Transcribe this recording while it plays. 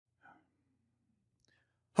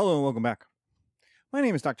Hello and welcome back. My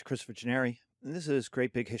name is Dr. Christopher Gennari, and this is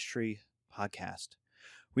Great Big History Podcast.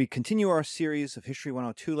 We continue our series of History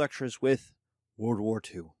 102 lectures with World War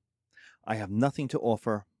II. I have nothing to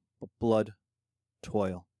offer but blood,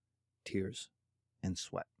 toil, tears, and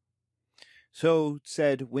sweat. So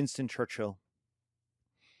said Winston Churchill.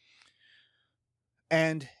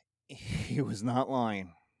 And he was not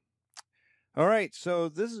lying. All right, so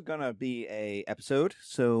this is going to be an episode,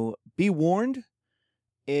 so be warned.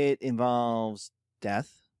 It involves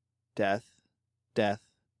death,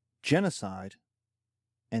 genocide,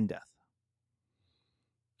 and death.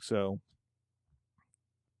 So,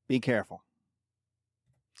 be careful.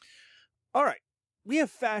 All right, we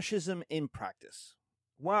have fascism in practice.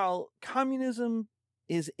 While communism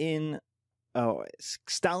is in,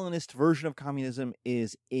 Stalinist version of communism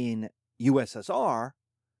is in USSR,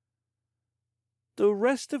 the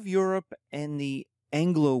rest of Europe and the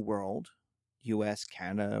Anglo world, US,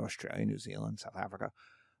 Canada, Australia, New Zealand, South Africa,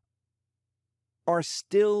 are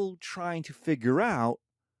still trying to figure out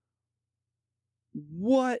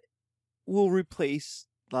what will replace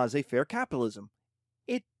laissez-faire capitalism.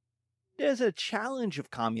 There's a challenge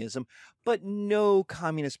of communism, but no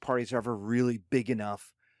communist parties are ever really big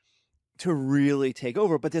enough to really take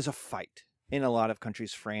over. But there's a fight in a lot of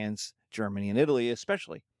countries, France, Germany, and Italy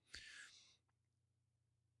especially.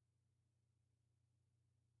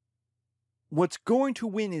 What's going to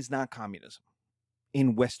win is not communism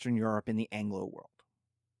in Western Europe, in the Anglo world.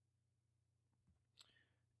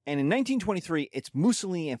 And in 1923, it's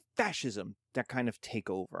Mussolini and fascism that kind of take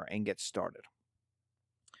over and get started.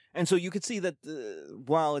 And so you could see that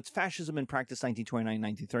while it's fascism in practice 1929,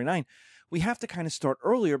 1939, we have to kind of start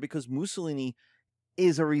earlier because Mussolini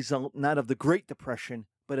is a result not of the Great Depression,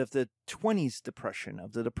 but of the 20s depression,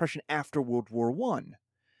 of the depression after World War I.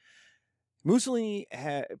 Mussolini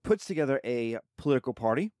puts together a political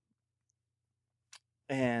party,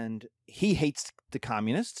 and he hates the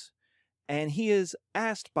communists, and he is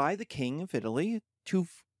asked by the king of Italy to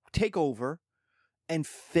take over and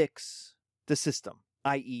fix the system,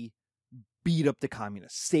 i.e. beat up the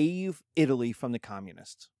communists, save Italy from the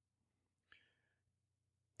communists.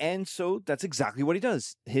 And so that's exactly what he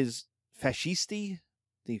does. His fascisti,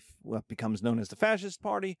 what becomes known as the Fascist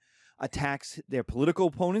Party, attacks their political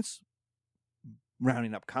opponents,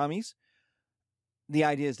 rounding up commies. The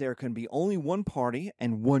idea is there can be only one party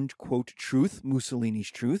and one, quote, truth,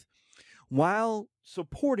 Mussolini's truth, while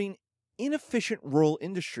supporting inefficient rural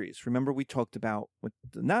industries. Remember, we talked about with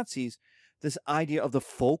the Nazis, this idea of the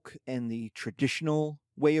folk and the traditional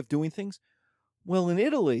way of doing things. Well, in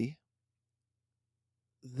Italy,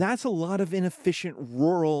 that's a lot of inefficient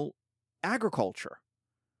rural agriculture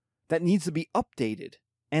that needs to be updated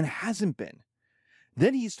and hasn't been.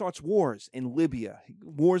 Then he starts wars in Libya,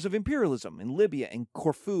 wars of imperialism in Libya and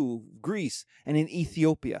Corfu, Greece, and in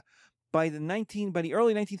Ethiopia. By the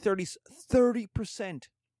early 1930s, 30%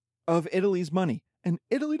 of Italy's money, and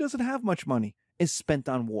Italy doesn't have much money, is spent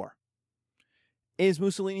on war. Is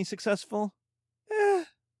Mussolini successful?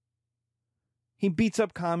 He beats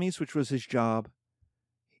up commies, which was his job.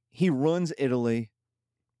 He runs Italy.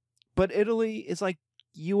 But Italy is like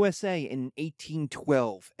USA in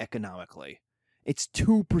 1812 economically. It's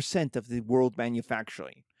 2% of the world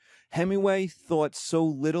manufacturing. Hemingway thought so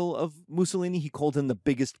little of Mussolini, he called him the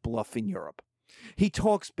biggest bluff in Europe. He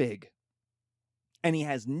talks big, and he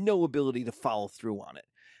has no ability to follow through on it.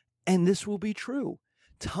 And this will be true.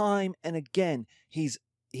 Time and again, he's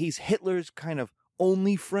Hitler's kind of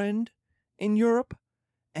only friend in Europe.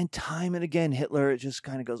 And time and again, Hitler just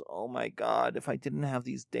kind of goes, oh my God, if I didn't have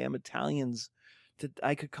these damn Italians,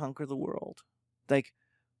 I could conquer the world. Like,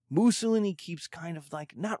 Mussolini keeps kind of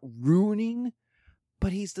like not ruining,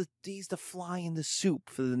 but he's the fly in the soup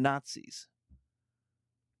for the Nazis.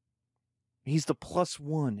 He's the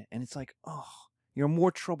 +1, and it's like, oh, you're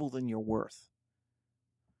more trouble than you're worth.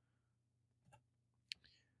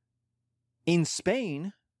 In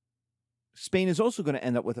Spain is also going to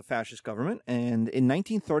end up with a fascist government, and in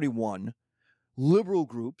 1931, liberal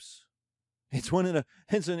groups, it's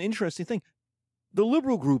an interesting thing. The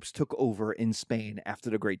liberal groups took over in Spain after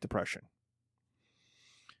the Great Depression.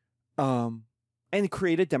 And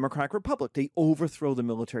create a democratic republic. They overthrow the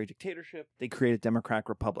military dictatorship. They create a democratic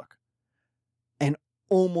republic. And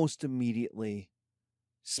almost immediately,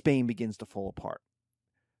 Spain begins to fall apart.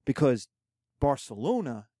 Because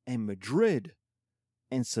Barcelona and Madrid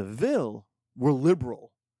and Seville were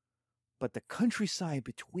liberal. But the countryside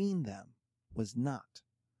between them was not.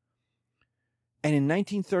 And in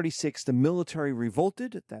 1936, the military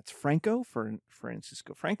revolted. That's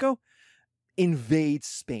Francisco Franco, invades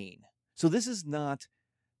Spain. So this is not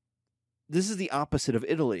this is the opposite of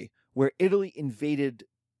Italy, where Italy invaded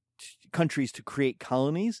countries to create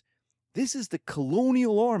colonies. This is the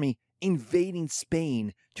colonial army invading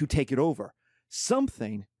Spain to take it over.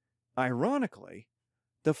 Something, ironically,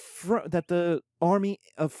 that the army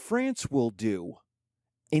of France will do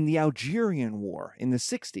in the Algerian War in the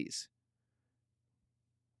 60s.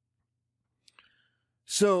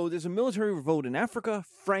 So there's a military revolt in Africa.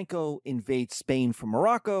 Franco invades Spain from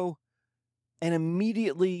Morocco, and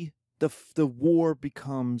immediately the war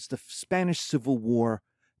becomes, the Spanish Civil War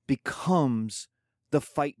becomes the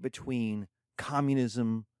fight between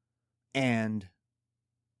communism and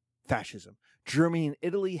fascism. Germany and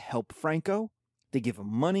Italy help Franco. They give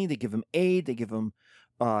him money, they give him aid,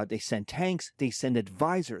 they send tanks, they send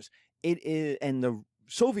advisors. And the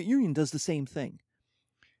Soviet Union does the same thing.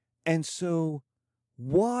 And so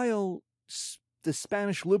while the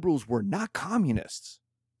Spanish liberals were not communists,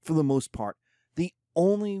 for the most part, the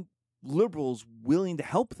only liberals willing to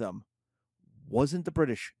help them wasn't the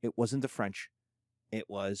British, it wasn't the French, it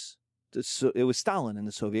was Stalin and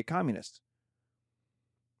the Soviet communists.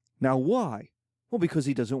 Now, why? Well, because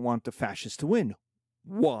he doesn't want the fascists to win.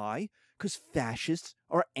 Why? Because fascists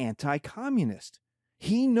are anti-communist.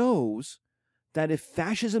 He knows that if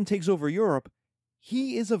fascism takes over Europe,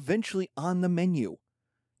 he is eventually on the menu.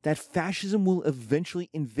 That fascism will eventually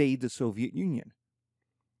invade the Soviet Union.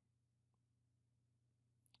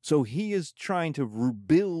 So he is trying to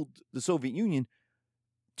rebuild the Soviet Union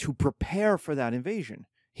to prepare for that invasion.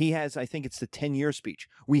 He has, I think it's the 10-year speech.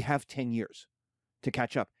 We have 10 years to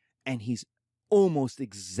catch up. And he's almost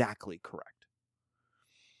exactly correct.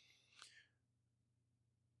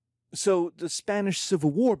 So the Spanish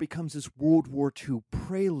Civil War becomes this World War II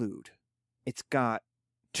prelude. It's got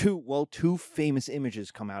two famous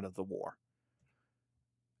images come out of the war.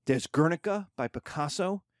 There's Guernica by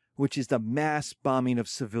Picasso, which is the mass bombing of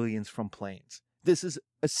civilians from planes. This is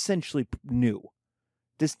essentially new.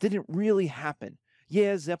 This didn't really happen.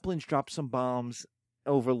 Yeah, Zeppelins dropped some bombs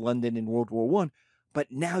over London in World War I, but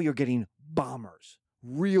now you're getting bombers,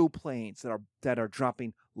 real planes that are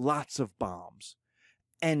dropping lots of bombs.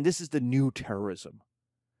 And this is the new terrorism.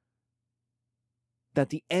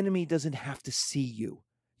 That the enemy doesn't have to see you.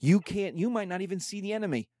 You might not even see the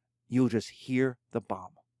enemy. You'll just hear the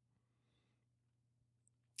bomb.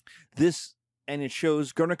 And it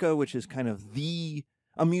shows Guernica, which is kind of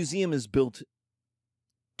a museum is built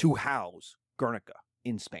to house Guernica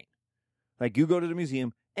in Spain. Like, you go to the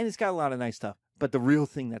museum and it's got a lot of nice stuff, but the real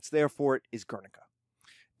thing that's there for it is Guernica.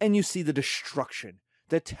 And you see the destruction,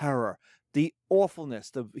 the terror, the awfulness,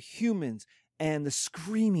 the humans, and the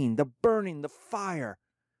screaming, the burning, the fire,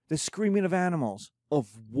 the screaming of animals, of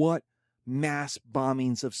what mass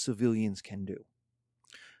bombings of civilians can do.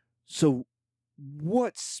 So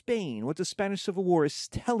what the Spanish Civil War is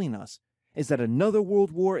telling us is that another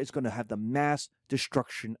world war is going to have the mass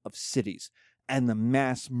destruction of cities and the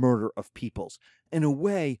mass murder of peoples in a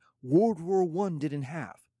way World War I didn't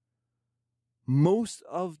have. Most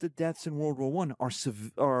of the deaths in World War I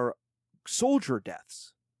are soldier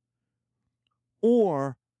deaths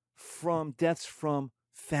or from deaths from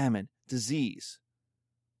famine, disease.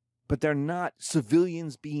 But they're not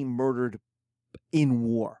civilians being murdered in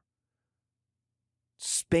war.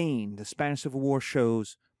 Spain, the Spanish Civil War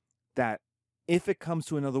shows that if it comes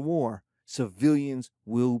to another war, civilians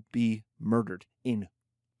will be murdered in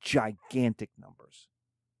gigantic numbers.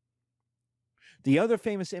 The other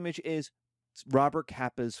famous image is Robert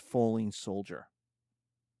Capa's Falling Soldier.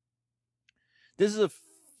 This is a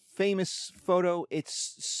famous photo.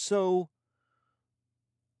 It's so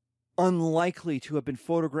unlikely to have been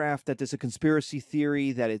photographed that there's a conspiracy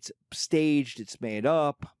theory that it's staged, it's made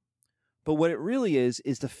up. But what it really is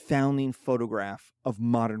the founding photograph of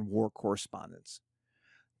modern war correspondence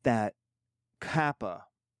that Capa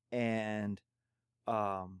and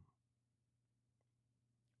other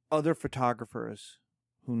photographers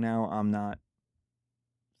who now I'm not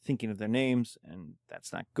thinking of their names, and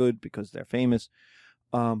that's not good because they're famous,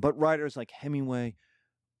 but writers like Hemingway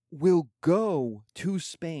will go to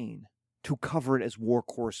Spain to cover it as war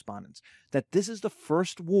correspondence. That this is the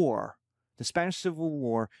first war. The Spanish Civil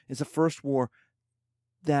War is the first war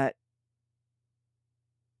that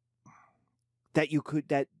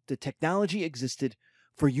the technology existed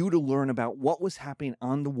for you to learn about what was happening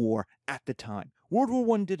on the war at the time. World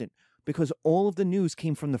War I didn't, because all of the news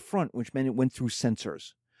came from the front, which meant it went through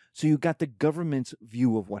censors. So you got the government's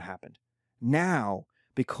view of what happened. Now,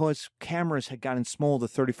 because cameras had gotten small, the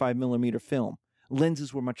 35 millimeter film,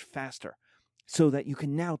 lenses were much faster, so that you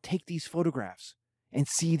can now take these photographs and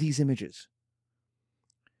see these images.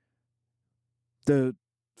 The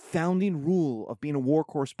founding rule of being a war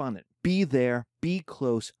correspondent. Be there, be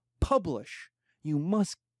close, publish. You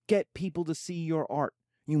must get people to see your art.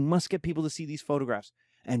 You must get people to see these photographs.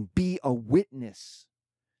 And be a witness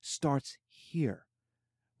starts here.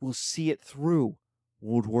 We'll see it through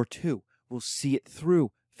World War II. We'll see it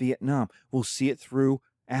through Vietnam. We'll see it through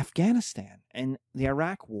Afghanistan and the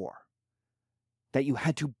Iraq War. That you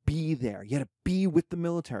had to be there. You had to be with the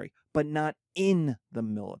military, but not in the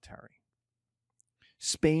military.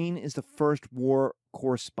 Spain is the first war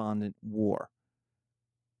correspondent war.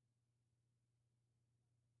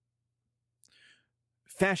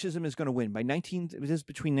 Fascism is going to win. It was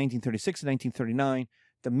between 1936 and 1939.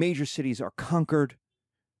 The major cities are conquered.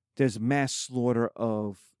 There's mass slaughter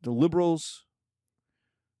of the liberals.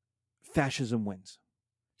 Fascism wins.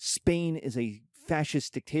 Spain is a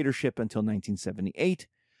fascist dictatorship until 1978.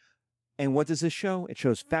 And what does this show? It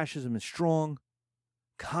shows fascism is strong,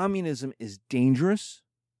 communism is dangerous,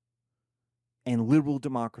 and liberal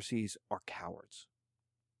democracies are cowards.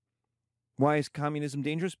 Why is communism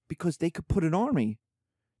dangerous? Because they could put an army.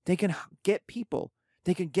 They can get people.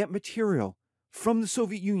 They can get material from the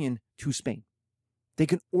Soviet Union to Spain. They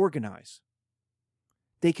can organize.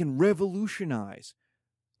 They can revolutionize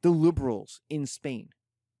the liberals in Spain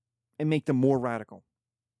and make them more radical.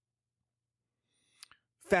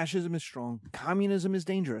 Fascism is strong. Communism is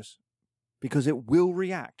dangerous because it will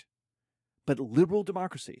react. But liberal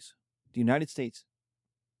democracies, the United States,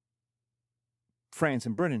 France,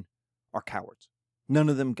 and Britain, are cowards. None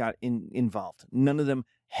of them got involved. None of them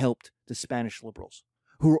helped the Spanish liberals,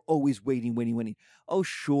 who were always waiting. Oh,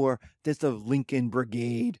 sure, there's the Lincoln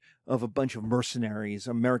Brigade of a bunch of mercenaries,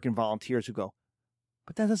 American volunteers who go.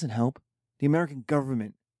 But that doesn't help. The American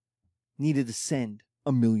government needed to send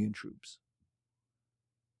 1 million troops.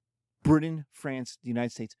 Britain, France, the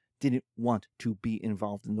United States didn't want to be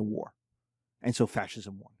involved in the war. And so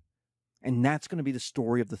fascism won. And that's going to be the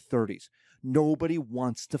story of the 30s. Nobody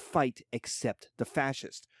wants to fight except the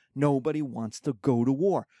fascists. Nobody wants to go to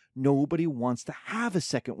war. Nobody wants to have a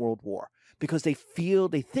Second World War because they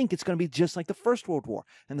think it's going to be just like the First World War.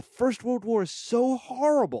 And the First World War is so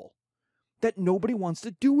horrible that nobody wants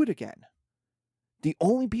to do it again. The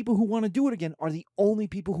only people who want to do it again are the only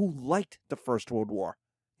people who liked the First World War.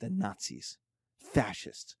 The Nazis,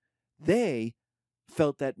 fascists. They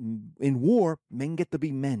felt that in war, men get to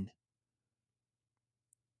be men.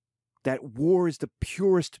 That war is the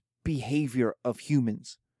purest behavior of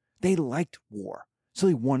humans. They liked war, so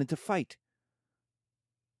they wanted to fight.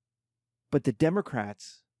 But the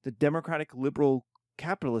Democrats, the democratic liberal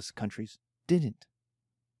capitalist countries, didn't.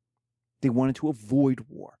 They wanted to avoid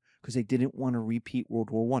war because they didn't want to repeat World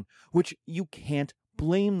War I, which you can't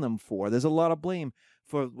blame them for. There's a lot of blame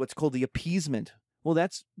for what's called the appeasement. Well,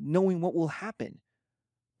 that's knowing what will happen.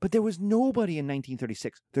 But there was nobody in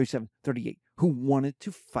 1936, 37, 38 who wanted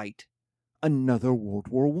to fight another World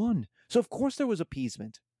War I. So of course there was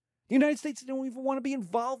appeasement. The United States didn't even want to be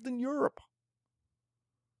involved in Europe.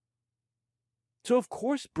 So of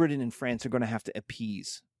course Britain and France are going to have to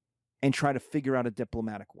appease and try to figure out a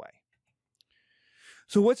diplomatic way.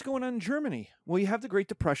 So what's going on in Germany? Well, you have the Great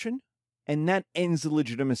Depression, and that ends the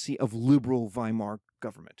legitimacy of liberal Weimar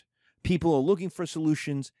government. People are looking for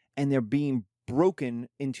solutions, and they're being broken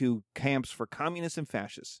into camps for communists and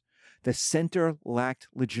fascists. The center lacked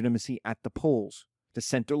legitimacy at the polls. The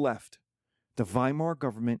center left. The Weimar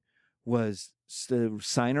government was the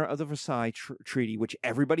signer of the Versailles Treaty, which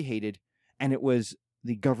everybody hated, and it was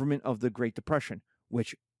the government of the Great Depression,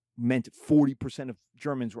 which meant 40% of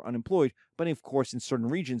Germans were unemployed, but of course in certain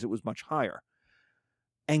regions it was much higher.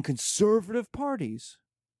 And conservative parties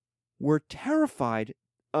were terrified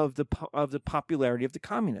of the popularity of the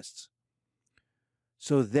communists.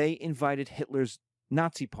 So they invited Hitler's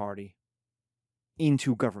Nazi party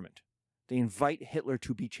into government. They invite Hitler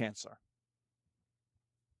to be chancellor.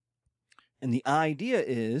 And the idea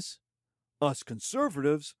is, us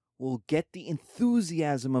conservatives will get the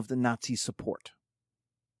enthusiasm of the Nazi support.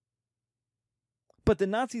 But the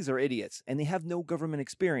Nazis are idiots, and they have no government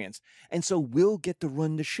experience, and so we'll get to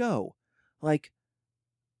run the show. Like,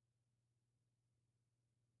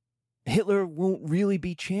 Hitler won't really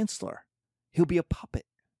be chancellor. He'll be a puppet.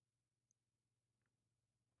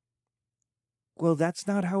 Well, that's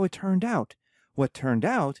not how it turned out. What turned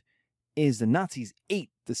out is the Nazis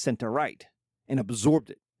ate the center-right and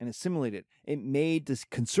absorbed it and assimilated it. It made the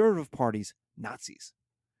conservative parties Nazis.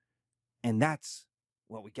 And that's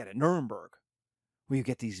what we get at Nuremberg, where you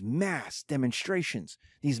get these mass demonstrations,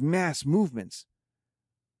 these mass movements.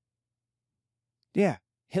 Yeah,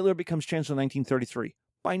 Hitler becomes chancellor in 1933.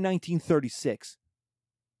 By 1936,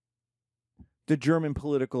 the German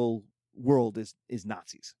political world is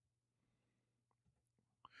Nazis.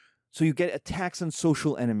 So you get attacks on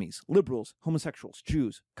social enemies, liberals, homosexuals,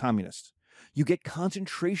 Jews, communists. You get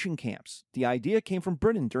concentration camps. The idea came from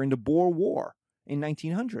Britain during the Boer War in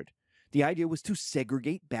 1900. The idea was to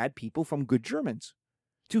segregate bad people from good Germans,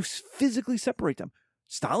 to physically separate them.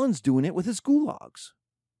 Stalin's doing it with his gulags.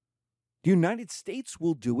 The United States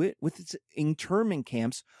will do it with its internment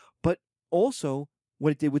camps, but also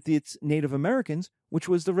what it did with its Native Americans, which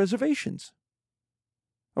was the reservations.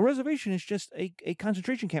 A reservation is just a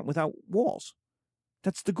concentration camp without walls.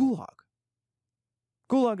 That's the Gulag.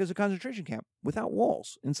 Gulag is a concentration camp without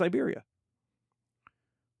walls in Siberia.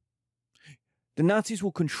 The Nazis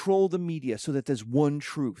will control the media so that there's one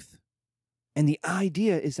truth. And the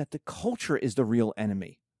idea is that the culture is the real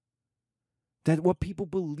enemy. That what people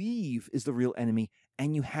believe is the real enemy,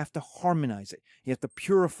 and you have to harmonize it. You have to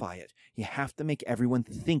purify it. You have to make everyone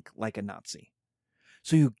think like a Nazi.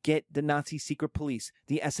 So you get the Nazi secret police,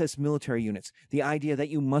 the SS military units, the idea that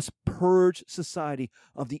you must purge society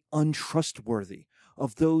of the untrustworthy,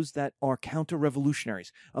 of those that are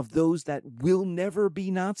counter-revolutionaries, of those that will never be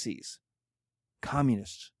Nazis.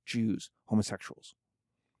 Communists, Jews, homosexuals.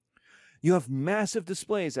 You have massive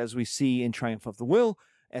displays, as we see in Triumph of the Will,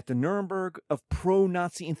 at the Nuremberg, of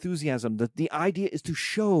pro-Nazi enthusiasm. The idea is to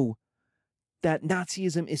show that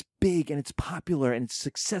Nazism is big and it's popular and it's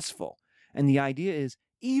successful. And the idea is,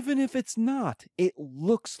 even if it's not, it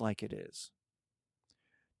looks like it is.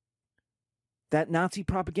 That Nazi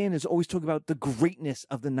propaganda is always talking about the greatness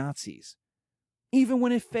of the Nazis. Even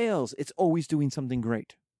when it fails, it's always doing something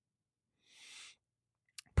great.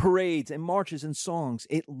 Parades and marches and songs,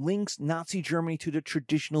 it links Nazi Germany to the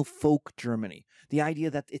traditional folk Germany. The idea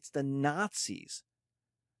that it's the Nazis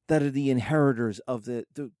that are the inheritors of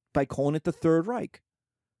by calling it the Third Reich.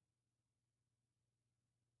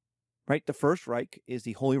 Right? The First Reich is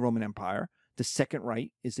the Holy Roman Empire. The Second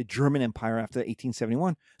Reich is the German Empire after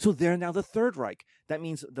 1871. So they're now the Third Reich. That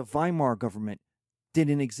means the Weimar government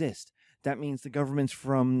didn't exist. That means the governments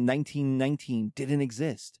from 1919 didn't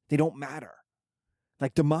exist. They don't matter.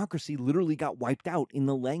 Like democracy literally got wiped out in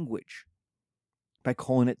the language by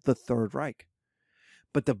calling it the Third Reich.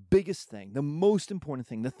 But the biggest thing, the most important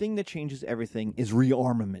thing, the thing that changes everything is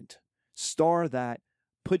rearmament. Star that,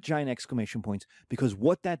 put giant exclamation points, because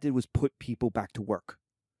what that did was put people back to work.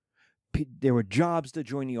 There were jobs to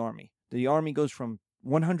join the army. The army goes from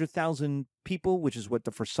 100,000 people, which is what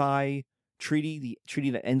the Versailles Treaty, the treaty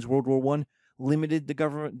that ends World War I, limited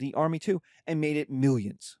the army to, and made it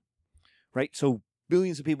millions. Right? So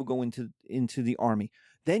billions of people go into the army.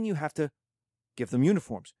 Then you have to give them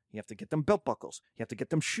uniforms. You have to get them belt buckles. You have to get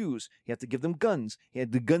them shoes. You have to give them guns. The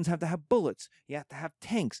guns have to have bullets. You have to have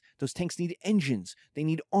tanks. Those tanks need engines. They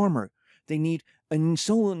need armor. And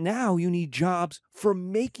so now you need jobs for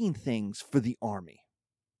making things for the army.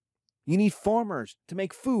 You need farmers to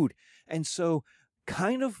make food. And so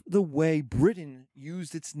kind of the way Britain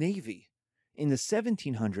used its navy in the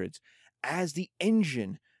 1700s as the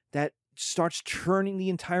engine that starts churning the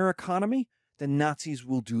entire economy, the Nazis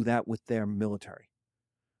will do that with their military,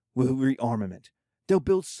 with rearmament. They'll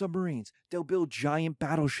build submarines. They'll build giant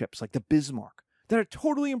battleships like the Bismarck that are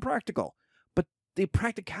totally impractical. But the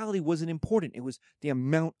practicality wasn't important. It was the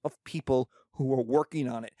amount of people who were working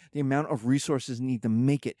on it, the amount of resources needed to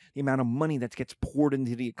make it, the amount of money that gets poured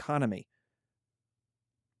into the economy.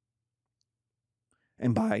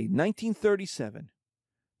 And by 1937,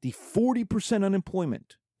 the 40%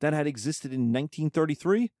 unemployment that had existed in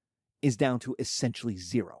 1933 is down to essentially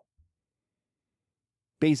zero.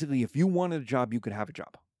 Basically, if you wanted a job, you could have a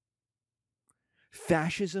job.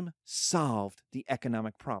 Fascism solved the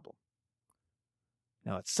economic problem.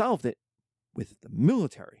 Now, it solved it with the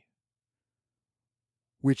military,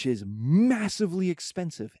 which is massively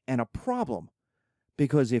expensive and a problem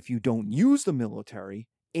because if you don't use the military,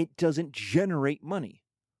 it doesn't generate money.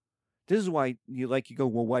 This is why you go,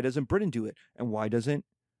 well, why doesn't Britain do it? And why doesn't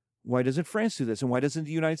France do this? And why doesn't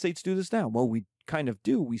the United States do this now? Well, we kind of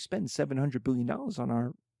do. We spend $700 billion on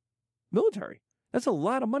our military. That's a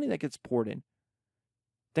lot of money that gets poured in.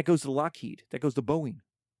 That goes to Lockheed. That goes to Boeing.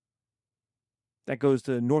 That goes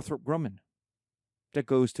to Northrop Grumman. That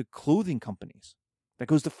goes to clothing companies. That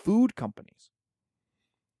goes to food companies.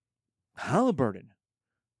 Halliburton,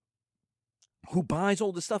 who buys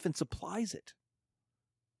all the stuff and supplies it,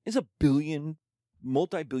 is a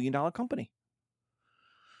multi-billion-dollar company.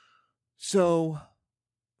 So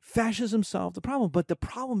fascism solved the problem, but the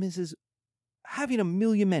problem is having 1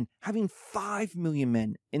 million men, having 5 million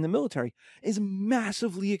men in the military is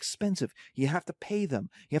massively expensive. You have to pay them.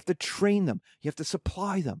 You have to train them. You have to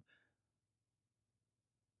supply them.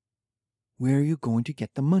 Where are you going to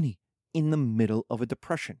get the money? in the middle of a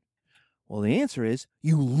depression? Well, the answer is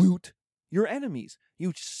you loot your enemies.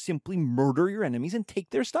 You simply murder your enemies and take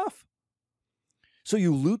their stuff. So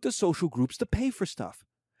you loot the social groups to pay for stuff.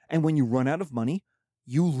 And when you run out of money,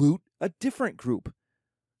 you loot a different group.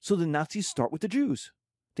 So the Nazis start with the Jews.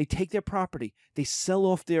 They take their property. They sell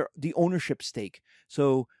off the ownership stake.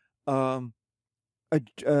 So a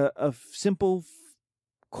simple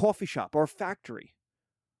coffee shop or factory,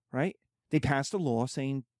 right? They passed a law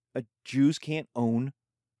saying Jews can't own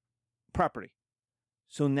property.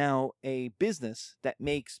 So now a business that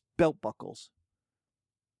makes belt buckles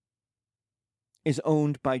is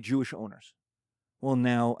owned by Jewish owners. Well,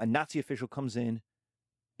 now a Nazi official comes in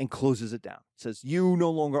and closes it down. Says, you no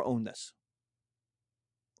longer own this.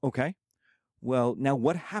 Okay. Well, now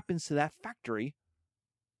what happens to that factory?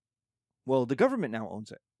 Well, the government now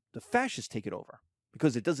owns it. The fascists take it over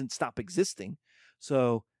because it doesn't stop existing.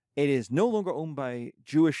 So it is no longer owned by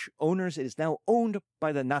Jewish owners. It is now owned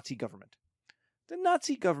by the Nazi government. The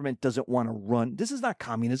Nazi government doesn't want to run. This is not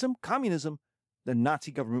communism. Communism, the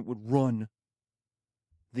Nazi government would run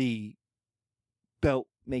the belt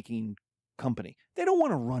making company. They don't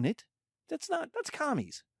want to run it. That's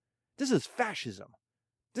commies. This is fascism.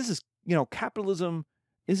 This is, capitalism.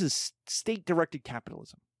 This is state-directed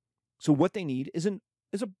capitalism. So what they need is an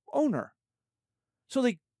owner. So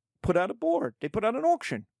they put out a board. They put out an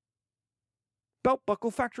auction. Belt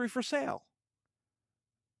buckle factory for sale.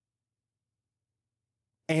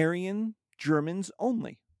 Aryan Germans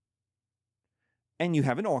only. And you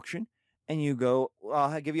have an auction, and you go, well,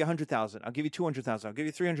 I'll give you 100,000. I'll give you 200,000. I'll give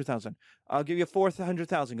you 300,000. I'll give you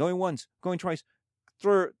 400,000. Going once, going twice,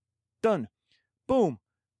 third, done. Boom.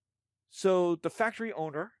 So the factory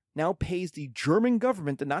owner now pays the German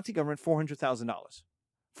government, the Nazi government, $400,000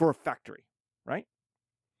 for a factory, right?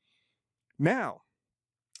 Now,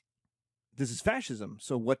 this is fascism.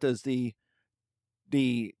 So what does the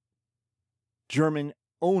German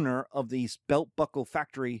owner of the belt buckle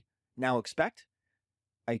factory now expect?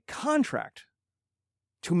 A contract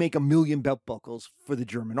to make 1 million belt buckles for the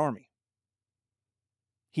German army.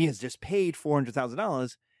 He has just paid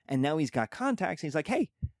 $400,000, and now he's got contacts, and he's like, hey,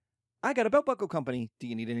 I got a belt buckle company. Do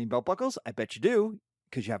you need any belt buckles? I bet you do,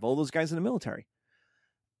 because you have all those guys in the military.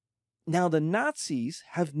 Now, the Nazi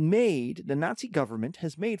government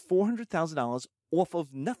has made $400,000 off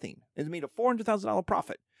of nothing. It's made a $400,000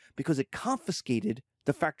 profit because it confiscated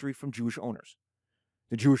the factory from Jewish owners.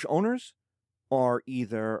 The Jewish owners are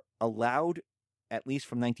either allowed, at least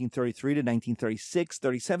from 1933 to 1936,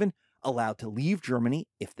 37, allowed to leave Germany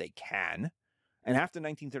if they can. And after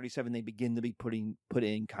 1937, they begin to be put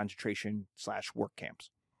in concentration/work camps.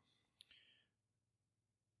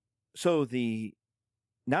 So the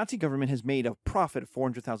Nazi government has made a profit of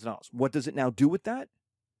 $400,000. What does it now do with that?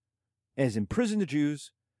 It has imprisoned the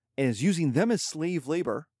Jews. It is using them as slave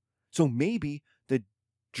labor. So maybe the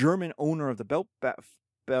German owner of the belt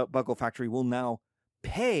buckle factory will now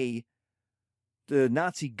pay the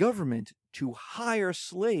Nazi government to hire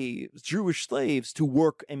slaves, Jewish slaves, to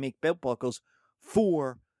work and make belt buckles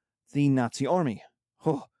for the Nazi army.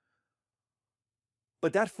 Oh.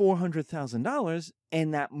 But that $400,000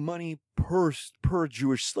 and that money per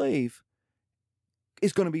Jewish slave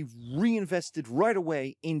is going to be reinvested right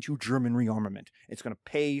away into German rearmament. It's going to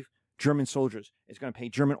pay German soldiers. It's going to pay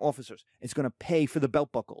German officers. It's going to pay for the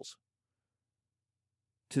belt buckles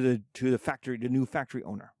to the factory, the new factory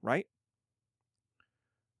owner, right?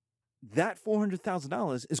 That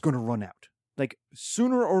 $400,000 is going to run out. Like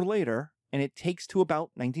sooner or later, and it takes to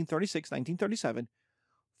about 1936, 1937,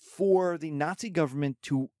 for the Nazi government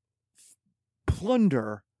to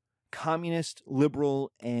plunder communist,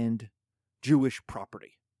 liberal, and Jewish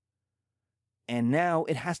property. And now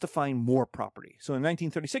it has to find more property. So in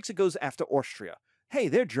 1936, it goes after Austria. Hey,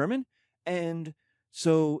 they're German. And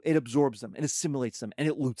so it absorbs them, it assimilates them, and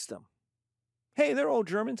it loots them. Hey, they're all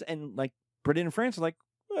Germans. And like Britain and France are like,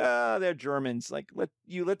 they're Germans. Like, let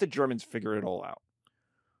the Germans figure it all out.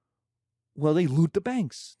 Well, they loot the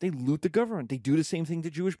banks. They loot the government. They do the same thing to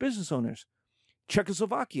Jewish business owners.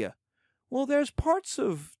 Czechoslovakia. Well, there's parts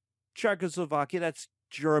of Czechoslovakia that's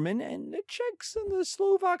German, and the Czechs and the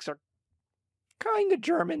Slovaks are kind of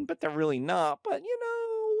German, but they're really not. But,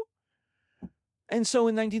 And so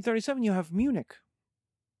in 1937, you have Munich,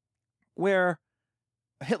 where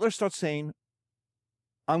Hitler starts saying,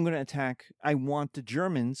 I'm going to attack. I want the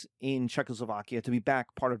Germans in Czechoslovakia to be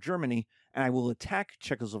back part of Germany, and I will attack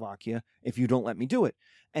Czechoslovakia if you don't let me do it.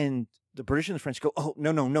 And the British and the French go, oh,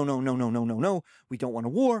 no. We don't want a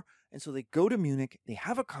war. And so they go to Munich, they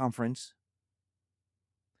have a conference,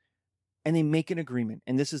 and they make an agreement.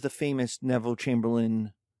 And this is the famous Neville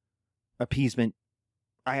Chamberlain appeasement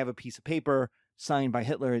I have a piece of paper signed by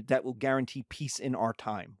Hitler that will guarantee peace in our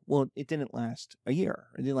time. Well, it didn't last a year.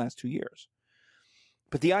 It didn't last 2 years.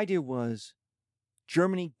 But the idea was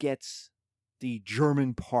Germany gets the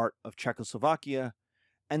German part of Czechoslovakia,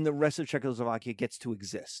 and the rest of Czechoslovakia gets to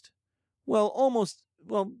exist.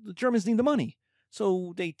 The Germans need the money.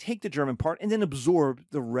 So they take the German part and then absorb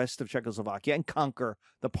the rest of Czechoslovakia and conquer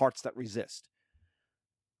the parts that resist.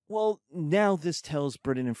 Well, now this tells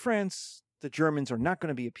Britain and France the Germans are not going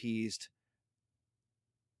to be appeased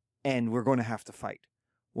and we're going to have to fight.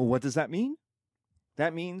 Well, what does that mean?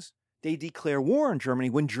 That means they declare war on Germany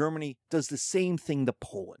when Germany does the same thing to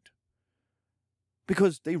Poland.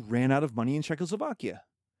 Because they ran out of money in Czechoslovakia.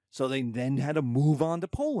 So they then had to move on to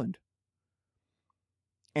Poland.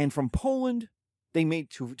 And from Poland, they made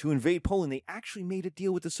to invade Poland, they actually made a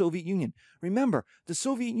deal with the Soviet Union. Remember, the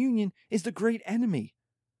Soviet Union is the great enemy.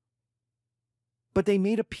 But they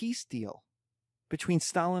made a peace deal between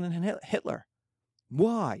Stalin and Hitler.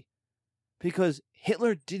 Why? Because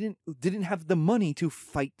Hitler didn't have the money to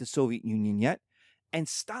fight the Soviet Union yet, and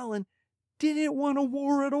Stalin didn't want a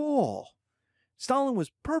war at all. Stalin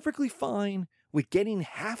was perfectly fine with getting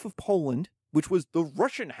half of Poland, which was the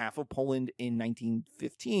Russian half of Poland in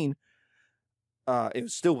 1915. It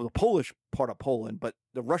was still the Polish part of Poland, but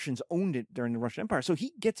the Russians owned it during the Russian Empire. So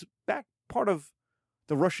he gets back part of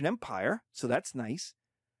the Russian Empire, so that's nice.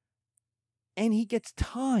 And he gets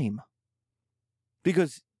time.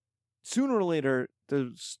 Because sooner or later,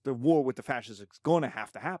 the war with the fascists is going to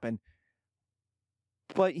happen.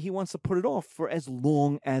 But he wants to put it off for as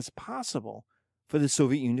long as possible for the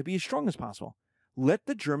Soviet Union to be as strong as possible. Let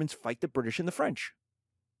the Germans fight the British and the French.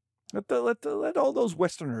 Let all those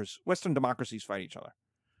Western democracies fight each other.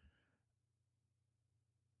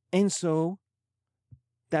 And so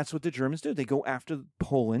that's what the Germans do. They go after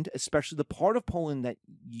Poland, especially the part of Poland that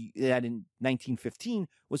in 1915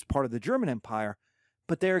 was part of the German Empire.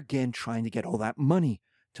 But they're again trying to get all that money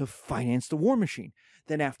to finance the war machine.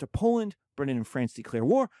 Then after Poland, Britain and France declare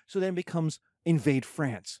war. So then it becomes invade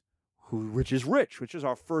France, which is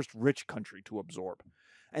our first rich country to absorb.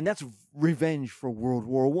 And that's revenge for World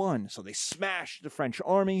War I. So they smash the French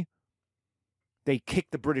army. They kick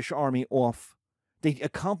the British army off. They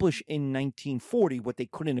accomplish in 1940 what they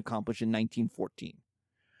couldn't accomplish in 1914.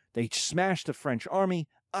 They smash the French army,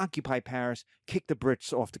 occupy Paris, kick the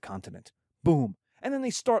Brits off the continent. Boom. And then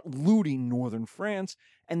they start looting northern France,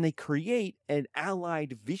 and they create an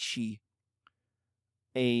allied Vichy,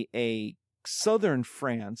 a southern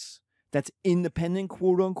France that's independent,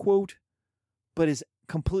 quote unquote, but is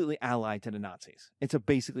completely allied to the Nazis. It's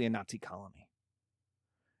basically a Nazi colony.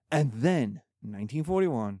 And then, in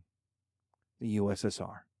 1941, the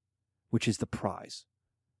USSR, which is the prize.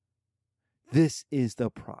 This is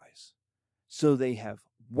the prize. So they have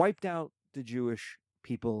wiped out the Jewish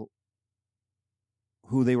people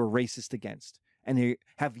who they were racist against, and they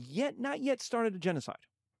have not yet started a genocide.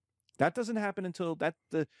 That doesn't happen until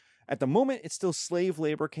at the moment it's still slave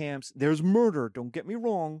labor camps. There's murder, don't get me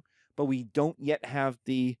wrong, but we don't yet have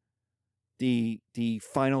the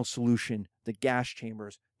final solution, the gas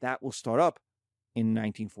chambers. That will start up in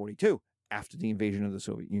 1942 after the invasion of the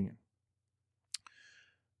Soviet Union.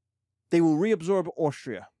 They will reabsorb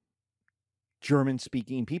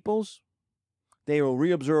German-speaking peoples. They will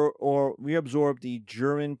reabsorb the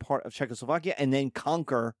German part of Czechoslovakia and then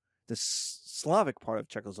conquer the Slavic part of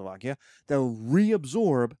Czechoslovakia. They'll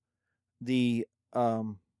reabsorb the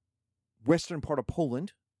western part of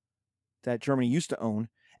Poland that Germany used to own,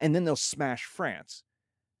 and then they'll smash France.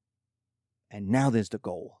 And now there's the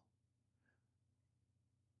goal.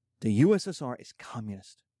 The USSR is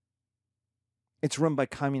communist. It's run by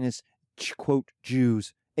communist, quote,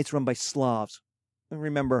 Jews. It's run by Slavs. And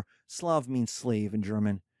remember, Slav means slave in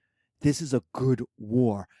German. This is a good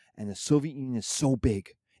war, and the Soviet Union is so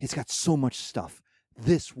big. It's got so much stuff.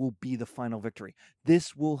 This will be the final victory.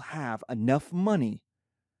 This will have enough money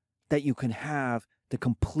that you can have the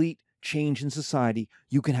complete change in society.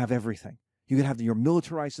 You can have everything. You can have your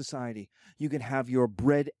militarized society. You can have your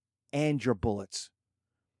bread and your bullets.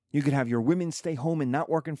 You can have your women stay home and not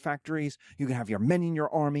work in factories. You can have your men in your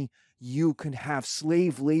army. You can have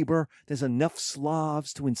slave labor. There's enough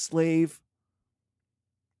Slavs to enslave.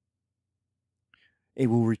 It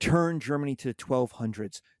will return Germany to the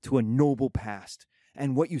 1200s, to a noble past.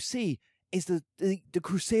 And what you see is the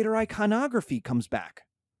Crusader iconography comes back.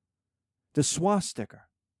 The swastika,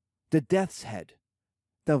 the death's head,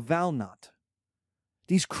 the Valnut.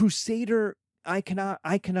 These Crusader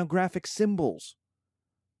iconographic symbols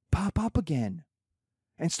pop up again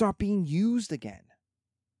and start being used again.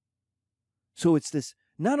 So it's this,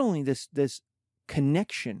 not only this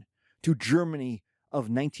connection to Germany of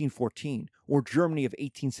 1914 or Germany of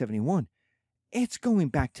 1871. It's going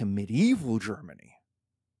back to medieval Germany,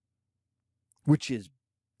 which is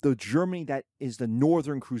the Germany that is the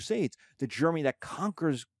Northern Crusades, the Germany that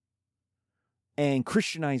conquers and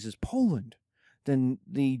Christianizes Poland, then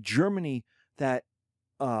the Germany that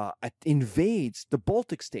invades the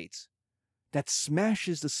Baltic states, that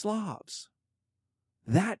smashes the Slavs.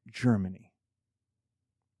 That Germany.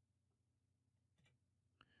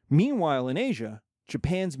 Meanwhile, in Asia,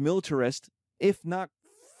 Japan's militarist, if not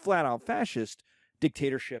flat-out fascist,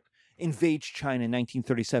 dictatorship invades China in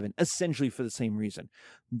 1937, essentially for the same reason.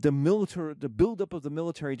 The buildup of the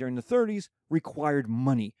military during the 30s required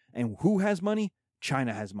money. And who has money?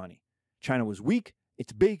 China has money. China was weak,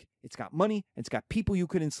 it's big, it's got money, it's got people you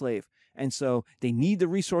could enslave. And so they need the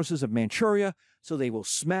resources of Manchuria, so they will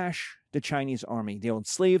smash the Chinese army. They'll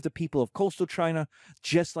enslave the people of coastal China,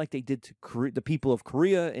 just like they did to the people of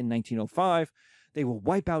Korea in 1905. They will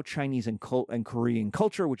wipe out Chinese and Korean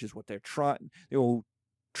culture, which is what they're trying. They will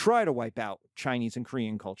try to wipe out Chinese and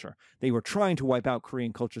Korean culture. They were trying to wipe out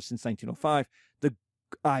Korean culture since 1905. The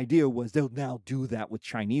idea was they'll now do that with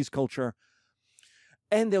Chinese culture.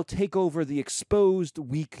 And they'll take over the exposed,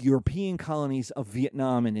 weak European colonies of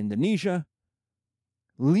Vietnam and Indonesia,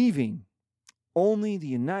 leaving only the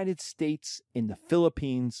United States in the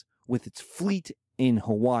Philippines with its fleet in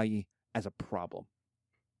Hawaii as a problem.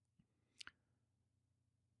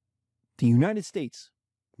 The United States,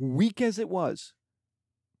 weak as it was,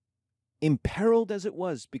 imperiled as it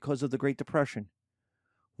was because of the Great Depression,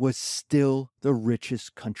 was still the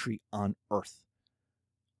richest country on earth.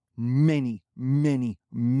 Many, many,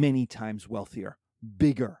 many times wealthier,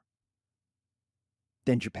 bigger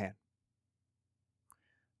than Japan.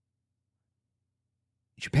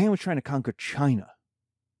 Japan was trying to conquer China,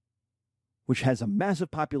 which has a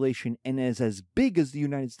massive population and is as big as the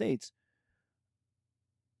United States.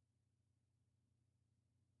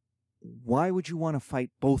 Why would you want to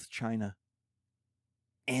fight both China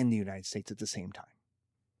and the United States at the same time?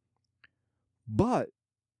 But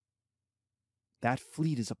that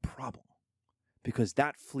fleet is a problem because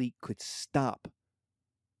that fleet could stop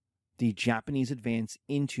the Japanese advance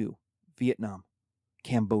into Vietnam,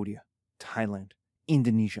 Cambodia, Thailand,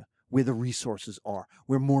 Indonesia, where the resources are,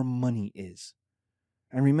 where more money is.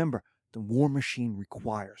 And remember, the war machine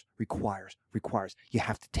requires. You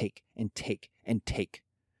have to take and take and take.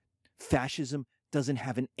 Fascism doesn't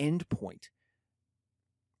have an end point.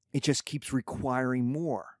 It just keeps requiring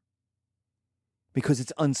more because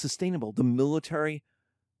it's unsustainable. The military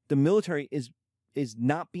is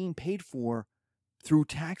not being paid for through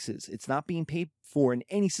taxes. It's not being paid for in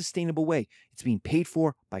any sustainable way. It's being paid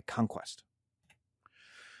for by conquest.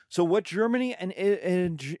 So what Germany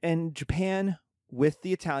and Japan, with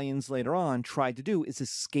the Italians later on, tried to do is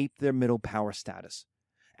escape their middle power status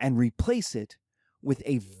and replace it with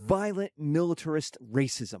a violent militarist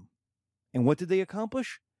racism. And what did they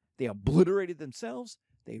accomplish? They obliterated themselves,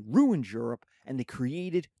 they ruined Europe, and they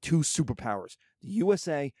created two superpowers, the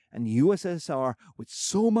USA and the USSR, with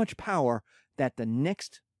so much power that the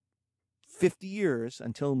next 50 years,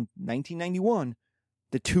 until 1991,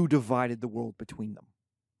 the two divided the world between them.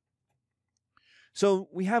 So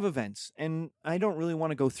we have events, and I don't really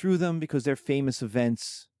want to go through them because they're famous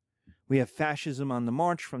events. We have fascism on the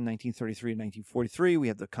march from 1933 to 1943. We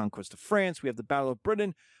have the conquest of France. We have the Battle of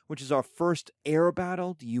Britain, which is our first air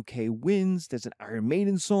battle. The UK wins. There's an Iron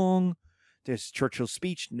Maiden song. There's Churchill's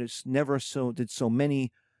speech. There's never did so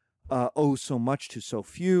many owe so much to so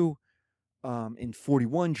few. In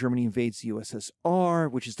 41, Germany invades the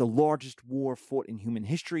USSR, which is the largest war fought in human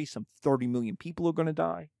history. Some 30 million people are going to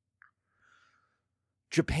die.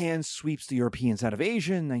 Japan sweeps the Europeans out of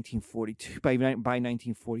Asia in 1942, by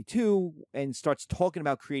 1942, and starts talking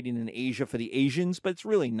about creating an Asia for the Asians, but it's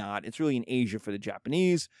really not. It's really an Asia for the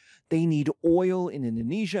Japanese. They need oil in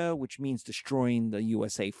Indonesia, which means destroying the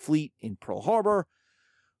USA fleet in Pearl Harbor,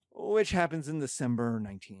 which happens in December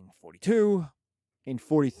 1942. In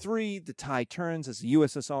 43, the tide turns as the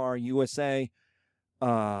USSR, USA,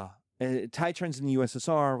 tide turns in the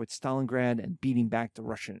USSR with Stalingrad and beating back the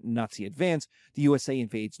Russian Nazi advance. The USA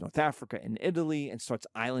invades North Africa and Italy and starts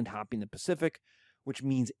island hopping the Pacific, which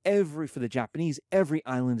means for the Japanese, every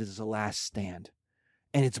island is a last stand.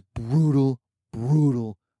 And it's brutal,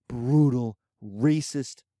 brutal, brutal,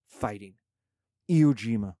 racist fighting. Iwo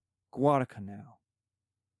Jima, Guadalcanal,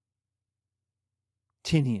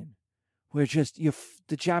 Tinian, where just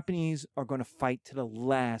the Japanese are going to fight to the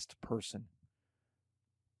last person.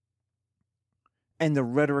 And the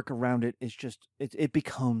rhetoric around it is just, it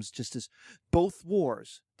becomes just as both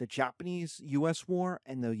wars, the Japanese-US war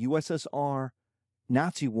and the USSR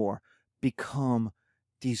Nazi war, become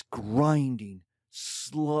these grinding,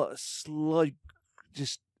 slug,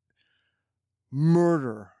 just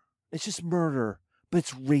murder. It's just murder, but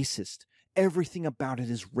it's racist. Everything about it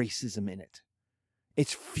is racism in it.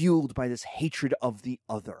 It's fueled by this hatred of the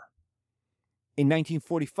other. In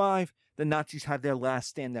 1945, the Nazis had their last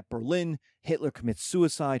stand at Berlin. Hitler commits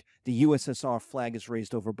suicide. The USSR flag is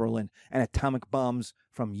raised over Berlin, and atomic bombs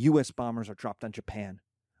from US bombers are dropped on Japan.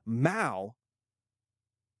 Mao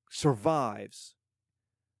survives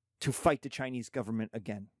to fight the Chinese government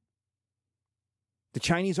again. The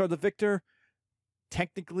Chinese are the victor.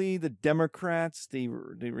 Technically, the Democrats, the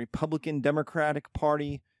Republican Democratic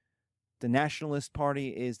Party, the Nationalist Party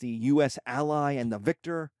is the U.S. ally and the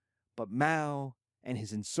victor. But Mao and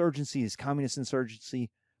his insurgency, his communist insurgency,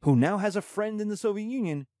 who now has a friend in the Soviet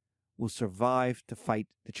Union, will survive to fight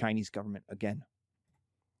the Chinese government again.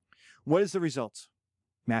 What is the result?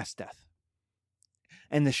 Mass death.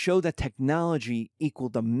 And to show that technology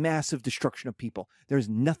equaled the massive destruction of people, there is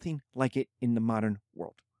nothing like it in the modern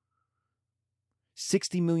world.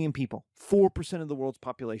 60 million people, 4% of the world's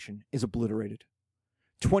population, is obliterated.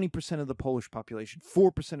 20% of the Polish population,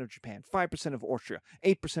 4% of Japan, 5% of Austria,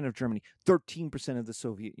 8% of Germany, 13% of the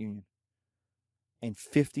Soviet Union, and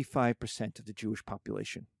 55% of the Jewish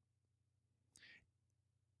population.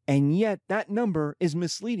 And yet that number is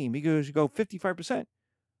misleading because you go 55%.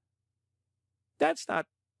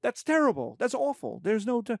 That's terrible. That's awful.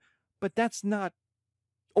 But that's not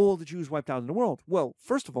all the Jews wiped out in the world. Well,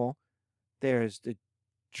 first of all, there's the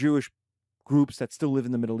Jewish groups that still live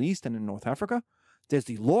in the Middle East and in North Africa. There's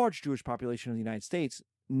the large Jewish population of the United States,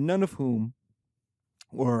 none of whom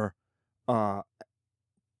were under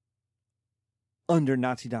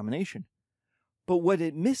Nazi domination. But what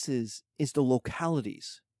it misses is the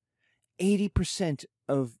localities. 80%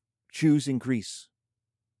 of Jews in Greece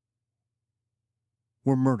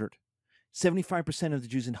were murdered. 75% of the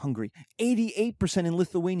Jews in Hungary, 88% in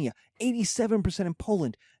Lithuania, 87% in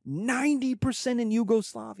Poland, 90% in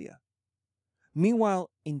Yugoslavia. Meanwhile,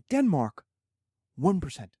 in Denmark,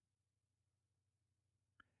 1%.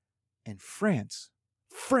 And France,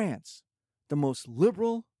 the most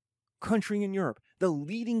liberal country in Europe, the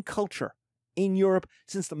leading culture in Europe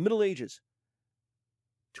since the Middle Ages,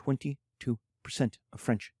 22% of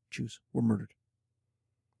French Jews were murdered.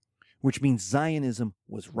 Which means Zionism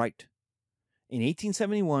was right. In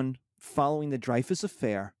 1871, following the Dreyfus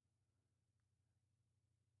Affair,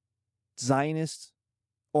 Zionists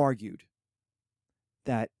argued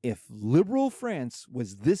that if liberal France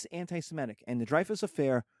was this anti-Semitic, and the Dreyfus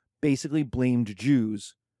Affair basically blamed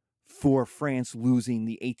Jews for France losing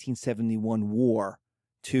the 1871 war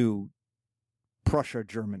to Prussia,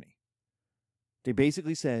 Germany. They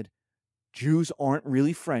basically said, Jews aren't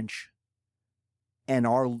really French, and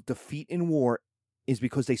our defeat in war is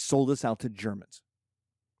because they sold us out to Germans.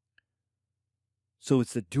 So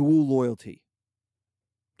it's the dual loyalty.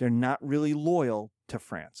 They're not really loyal to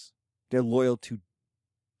France. They're loyal to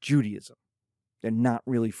Judaism. They're not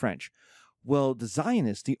really French. Well, the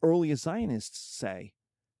Zionists, the earliest Zionists say,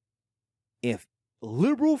 if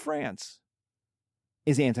liberal France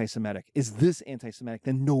is anti-Semitic, is this anti-Semitic,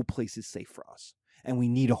 then no place is safe for us. And we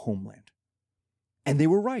need a homeland. And they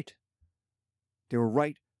were right. They were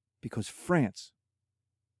right because France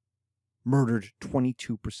murdered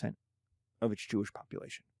 22% of its Jewish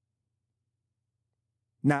population.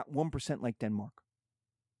 Not 1% like Denmark.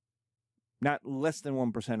 Not less than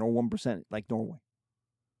 1% or 1% like Norway.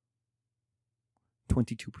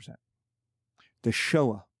 22%. The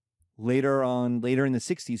Shoah, later in the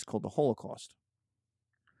 60s called the Holocaust,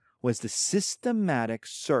 was the systematic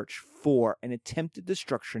search for an attempted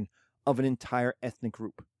destruction of an entire ethnic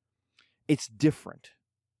group. It's different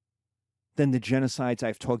than the genocides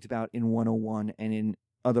I've talked about in 101 and in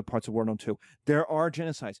other parts of World War II. There are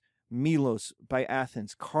genocides. Milos by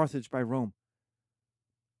Athens, Carthage by Rome.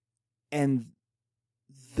 And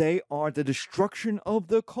they are the destruction of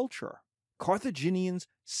the culture. Carthaginians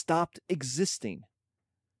stopped existing.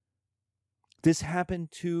 This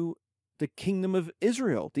happened to the kingdom of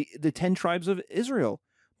Israel, the 10 tribes of Israel,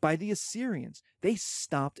 by the Assyrians. They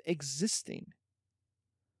stopped existing.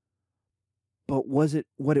 But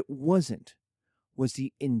what it wasn't was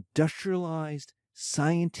the industrialized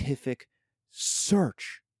scientific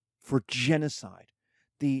search for genocide.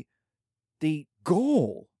 The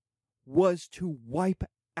goal was to wipe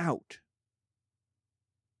out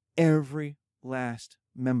every last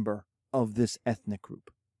member of this ethnic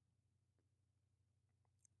group.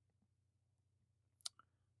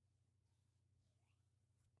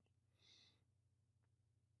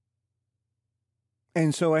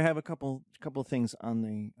 And so I have a couple things on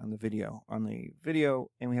the video, and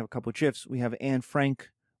we have a couple of gifs. We have Anne Frank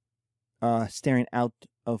staring out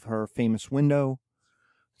of her famous window.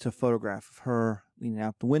 It's a photograph of her leaning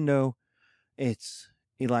out the window. It's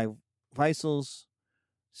Elie Wiesel's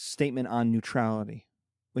statement on neutrality,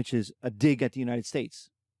 which is a dig at the United States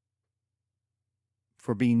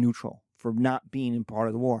for being neutral, for not being in part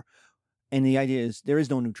of the war. And the idea is there is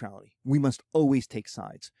no neutrality. We must always take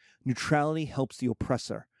sides. Neutrality helps the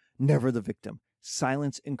oppressor, never the victim.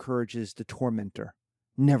 Silence encourages the tormentor,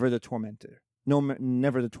 never the tormentor. No,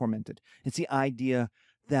 never the tormented. It's the idea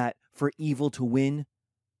that for evil to win,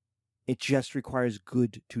 it just requires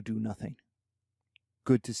good to do nothing,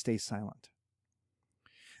 good to stay silent.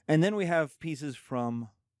 And then we have pieces from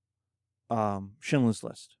Schindler's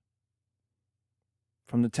List,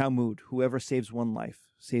 from the Talmud. Whoever saves one life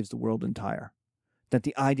saves the world entire. That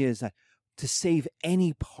the idea is that to save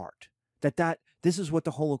any part, that this is what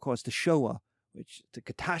the Holocaust, the Shoah, which the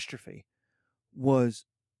catastrophe, was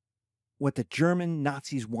what the German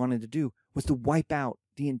Nazis wanted to do, was to wipe out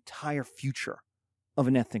the entire future of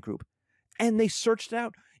an ethnic group. And they searched it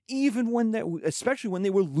out, even especially when they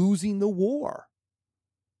were losing the war.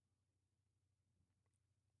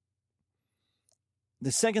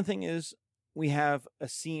 The second thing is we have a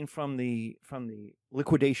scene from the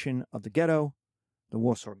liquidation of the ghetto, the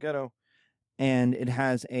Warsaw Ghetto, and it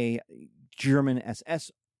has a German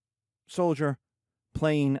SS soldier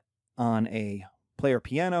playing on a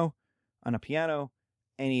piano,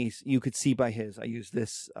 and you could see by I use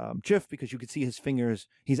this GIF because you could see his fingers.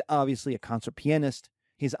 He's obviously a concert pianist.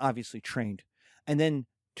 He's obviously trained. And then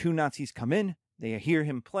two Nazis come in. They hear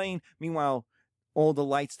him playing. Meanwhile, all the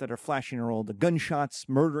lights that are flashing are all the gunshots,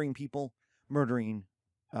 murdering people, murdering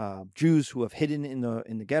Jews who have hidden in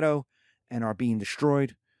the ghetto and are being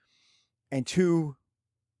destroyed. And two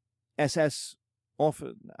SS,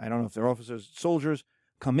 I don't know if they're officers, soldiers,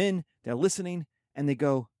 come in. They're listening, and they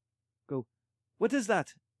go, "What is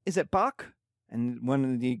that? Is it Bach?" And one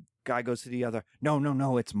of the guy goes to the other,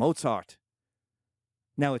 No, it's Mozart.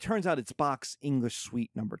 Now, it turns out it's Bach's English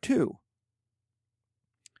Suite No. 2.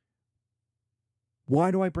 Why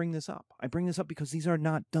do I bring this up? I bring this up because these are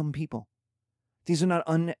not dumb people. These are not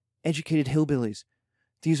uneducated hillbillies.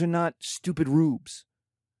 These are not stupid rubes.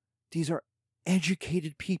 These are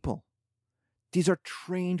educated people. These are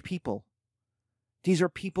trained people. These are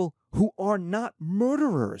people who are not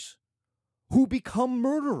murderers, who become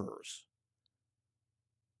murderers.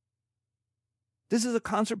 This is a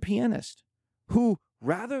concert pianist who,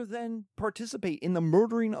 rather than participate in the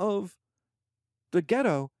murdering of the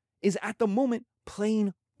ghetto, is at the moment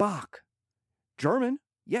playing Bach. German,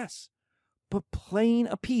 yes, but playing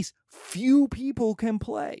a piece few people can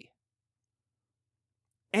play.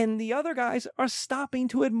 And the other guys are stopping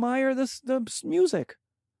to admire the music.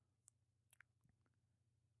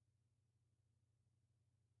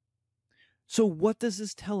 So what does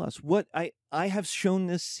this tell us? What I have shown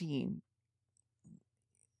this scene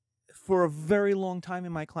for a very long time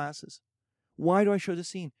in my classes. Why do I show this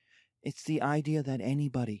scene? It's the idea that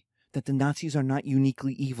that the Nazis are not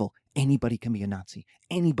uniquely evil. Anybody can be a Nazi.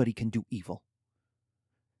 Anybody can do evil.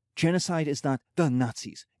 Genocide is not the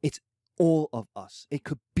Nazis. It's all of us. It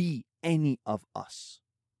could be any of us.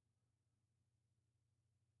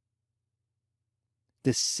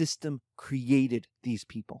 The system created these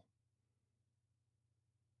people.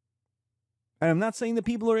 And I'm not saying the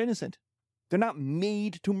people are innocent. They're not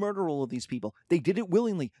made to murder all of these people. They did it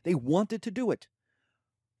willingly. They wanted to do it.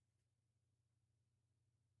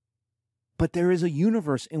 But there is a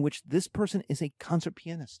universe in which this person is a concert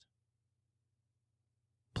pianist,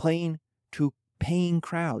 playing to paying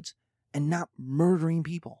crowds and not murdering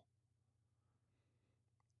people.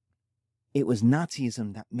 It was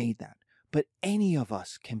Nazism that made that, but any of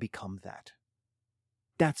us can become that.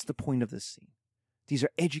 That's the point of this scene. These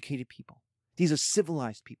are educated people. These are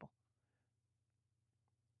civilized people.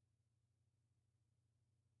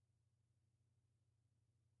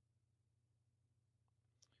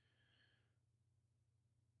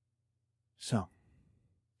 So,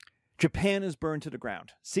 Japan is burned to the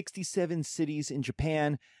ground. 67 cities in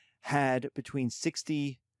Japan had between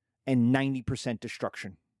 60 and 90%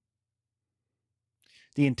 destruction.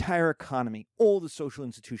 The entire economy, all the social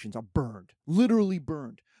institutions are burned, literally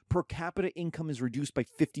burned. Per capita income is reduced by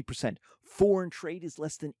 50%. Foreign trade is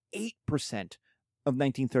less than 8% of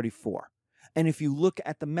 1934. And if you look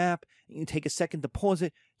at the map, and you take a second to pause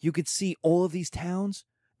it, you could see all of these towns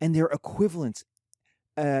and their equivalents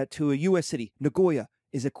to a U.S. city. Nagoya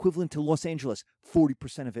is equivalent to Los Angeles.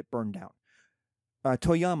 40% of it burned down.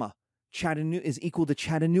 Toyama, Chattanooga is equal to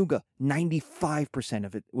Chattanooga. 95%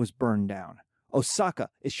 of it was burned down. Osaka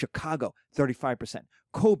is Chicago, 35%.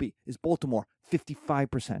 Kobe is Baltimore,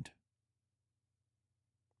 55%.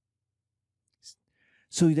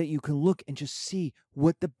 So that you can look and just see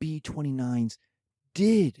what the B-29s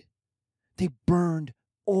did. They burned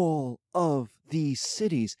all of these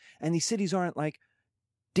cities. And these cities aren't like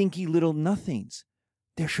dinky little nothings.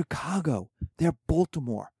 They're Chicago. They're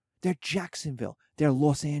Baltimore. They're Jacksonville. They're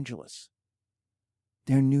Los Angeles.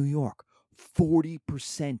 They're New York.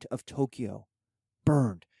 40% of Tokyo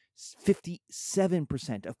burned.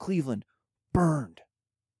 57% of Cleveland burned.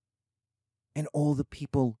 And all the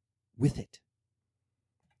people with it.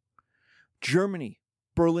 Germany,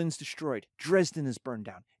 Berlin's destroyed. Dresden is burned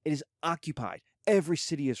down. It is occupied. Every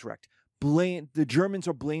city is wrecked. The Germans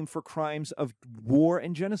are blamed for crimes of war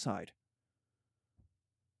and genocide.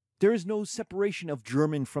 There is no separation of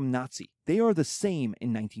German from Nazi. They are the same in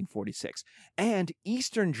 1946. And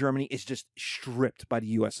Eastern Germany is just stripped by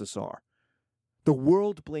the USSR. The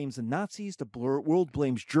world blames the Nazis. The world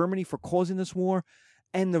blames Germany for causing this war.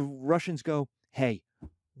 And the Russians go, hey,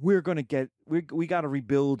 we got to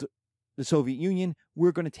rebuild the Soviet Union.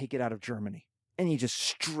 We're going to take it out of Germany. And you just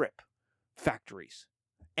strip factories.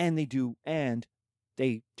 And they do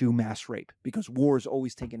mass rape because war is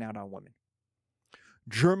always taken out on women.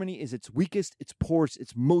 Germany is its weakest, its poorest,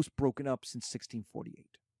 its most broken up since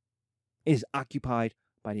 1648. It is occupied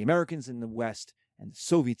by the Americans in the West and the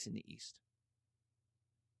Soviets in the East.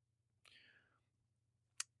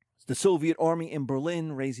 The Soviet army in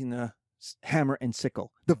Berlin raising the hammer and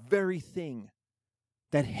sickle, the very thing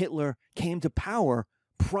that Hitler came to power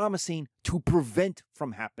promising to prevent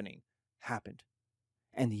from happening, happened.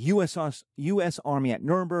 And the U.S. Army at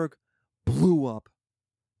Nuremberg blew up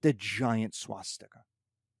the giant swastika.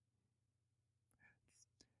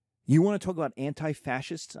 You want to talk about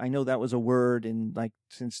anti-fascists? I know that was a word in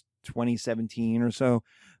since 2017 or so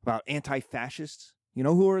about anti-fascists. You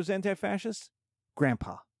know who was anti-fascist?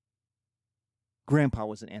 Grandpa. Grandpa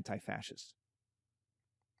was an anti-fascist.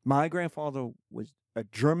 My grandfather was a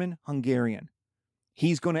German-Hungarian.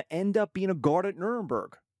 He's going to end up being a guard at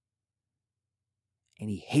Nuremberg. And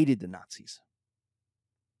he hated the Nazis.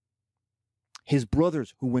 His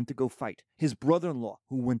brothers who went to go fight. His brother-in-law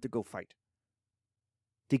who went to go fight.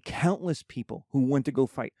 The countless people who went to go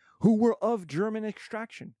fight, who were of German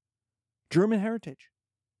extraction, German heritage,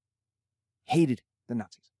 hated the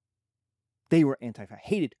Nazis. They were anti-fascist,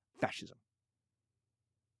 hated fascism.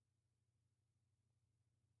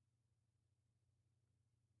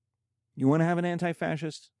 You want to have an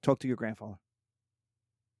anti-fascist? Talk to your grandfather.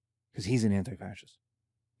 Because he's an anti-fascist.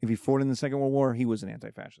 If he fought in the Second World War, he was an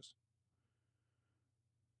anti-fascist.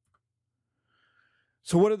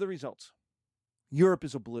 So what are the results? Europe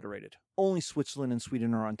is obliterated. Only Switzerland and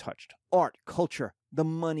Sweden are untouched. Art, culture, the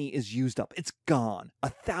money is used up. It's gone.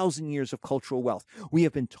 1,000 years of cultural wealth. We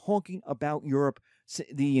have been talking about Europe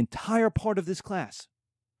the entire part of this class.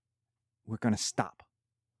 We're going to stop.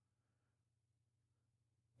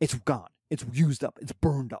 It's gone. It's used up. It's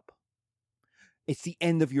burned up. It's the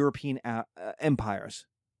end of European empires.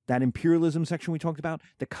 That imperialism section we talked about,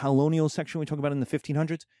 the colonial section we talked about in the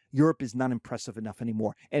 1500s, Europe is not impressive enough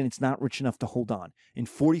anymore, and it's not rich enough to hold on. In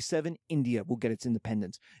 47, India will get its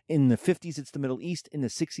independence. In the 50s, it's the Middle East. In the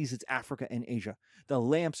 60s, it's Africa and Asia. The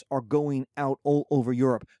lamps are going out all over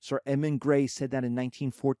Europe. Sir Edmund Grey said that in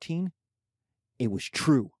 1914. It was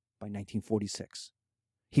true by 1946.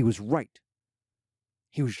 He was right.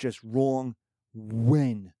 He was just wrong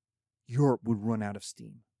when Europe would run out of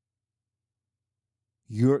steam.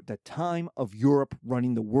 The time of Europe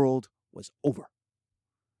running the world was over.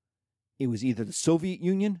 It was either the Soviet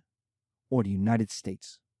Union or the United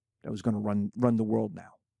States that was going to run the world now.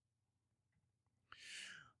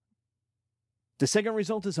 The second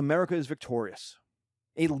result is America is victorious.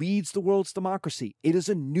 It leads the world's democracy. It is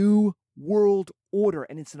a new world order,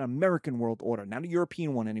 and it's an American world order, not a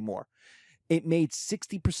European one anymore. It made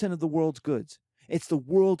 60% of the world's goods. It's the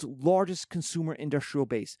world's largest consumer industrial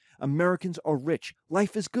base. Americans are rich.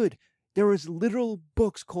 Life is good. There is literal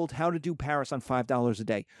books called How to Do Paris on $5 a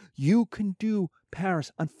day. You can do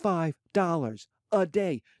Paris on $5 a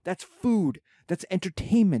day. That's food. That's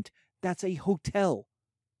entertainment. That's a hotel.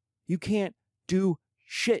 You can't do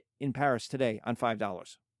shit in Paris today on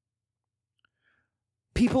 $5.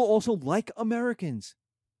 People also like Americans,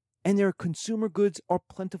 and their consumer goods are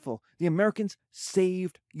plentiful. The Americans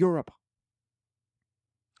saved Europe.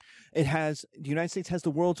 The United States has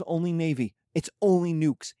the world's only Navy. It's only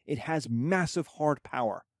nukes. It has massive hard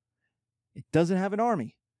power. It doesn't have an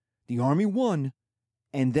army. The army won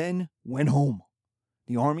and then went home.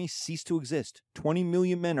 The army ceased to exist. 20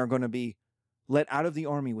 million men are going to be let out of the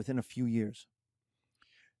army within a few years.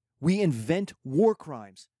 We invent war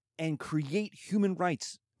crimes and create human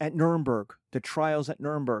rights at Nuremberg, the trials at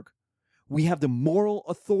Nuremberg. We have the moral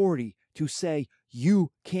authority to say,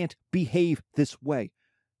 you can't behave this way.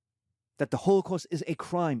 That the Holocaust is a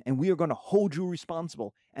crime and we are going to hold you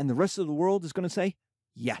responsible. And the rest of the world is going to say,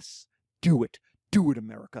 yes, do it. Do it,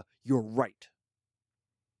 America. You're right.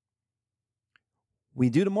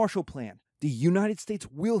 We do the Marshall Plan. The United States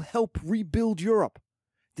will help rebuild Europe.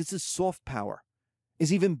 This is soft power.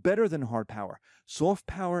 Is even better than hard power. Soft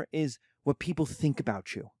power is what people think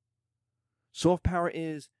about you. Soft power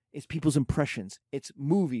is people's impressions. It's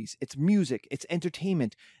movies. It's music. It's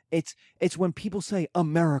entertainment. It's when people say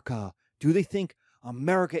America. Do they think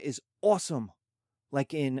America is awesome,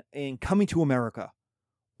 like in Coming to America,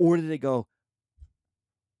 or do they go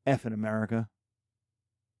effing America?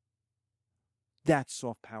 That's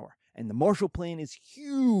soft power, and the Marshall Plan is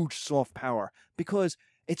huge soft power because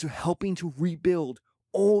it's helping to rebuild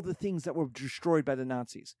all the things that were destroyed by the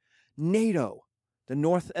Nazis. NATO, the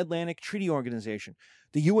North Atlantic Treaty Organization,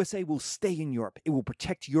 the USA will stay in Europe. It will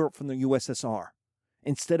protect Europe from the USSR.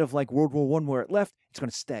 Instead of like World War I where it left, it's going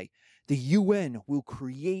to stay. The UN will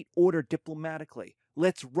create order diplomatically.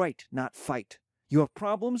 Let's write, not fight. You have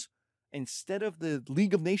problems? Instead of the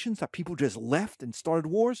League of Nations that people just left and started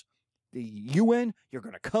wars, the UN, you're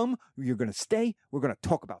going to come, you're going to stay, we're going to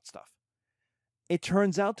talk about stuff. It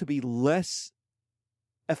turns out to be less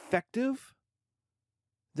effective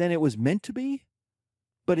than it was meant to be,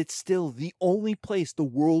 but it's still the only place the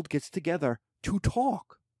world gets together to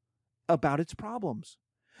talk about its problems.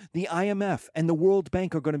 The IMF and the World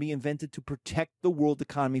Bank are going to be invented to protect the world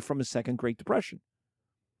economy from a second Great Depression.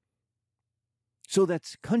 So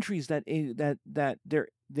that countries that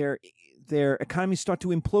their economies start to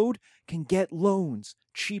implode can get loans,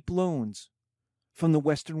 cheap loans from the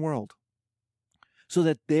Western world, so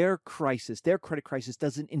that their crisis, their credit crisis,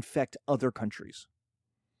 doesn't infect other countries.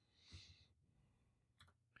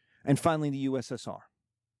 And finally, the USSR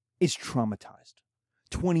is traumatized.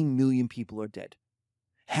 20 million people are dead.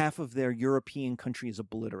 Half of their European country is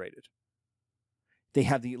obliterated. They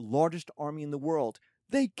have the largest army in the world.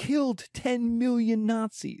 They killed 10 million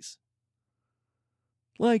Nazis.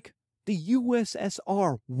 Like, the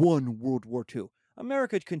USSR won World War II.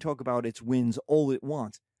 America can talk about its wins all it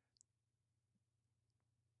wants.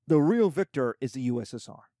 The real victor is the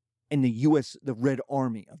USSR and the Red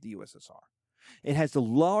Army of the USSR. It has the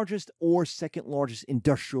largest or second largest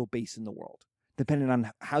industrial base in the world, depending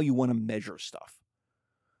on how you want to measure stuff.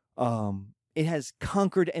 It has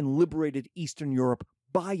conquered and liberated Eastern Europe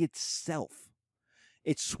by itself.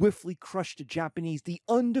 It swiftly crushed the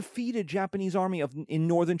undefeated Japanese army in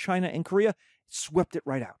northern China and Korea, swept it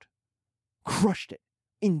right out. Crushed it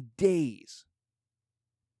in days.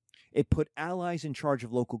 It put allies in charge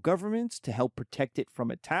of local governments to help protect it from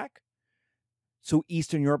attack. So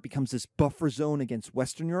Eastern Europe becomes this buffer zone against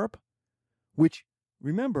Western Europe, which,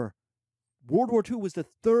 remember, World War II was the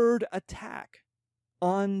third attack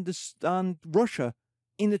on Russia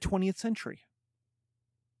in the 20th century.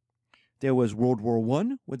 There was World War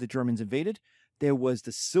I, where the Germans invaded. There was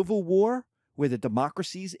the Civil War, where the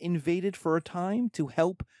democracies invaded for a time to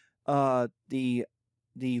help the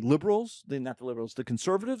liberals, the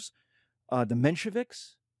conservatives, the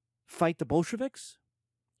Mensheviks fight the Bolsheviks.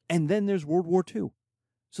 And then there's World War II.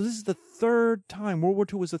 So this is the third time. World War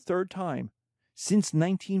II was the third time since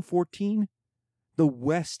 1914 the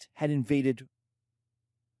West had invaded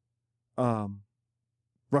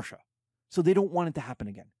Russia. So they don't want it to happen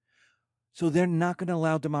again. So they're not going to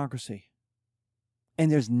allow democracy.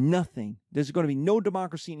 And there's going to be no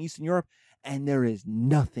democracy in Eastern Europe, and there is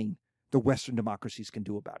nothing the Western democracies can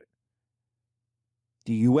do about it.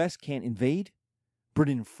 The U.S. can't invade.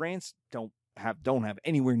 Britain and France don't have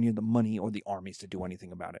anywhere near the money or the armies to do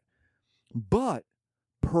anything about it. But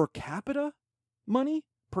per capita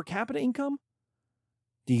income,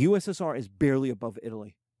 the USSR is barely above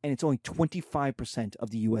Italy, and it's only 25%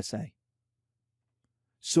 of the USA.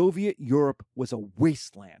 Soviet Europe was a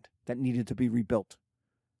wasteland that needed to be rebuilt.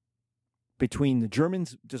 Between the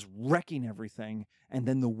Germans just wrecking everything and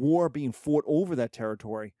then the war being fought over that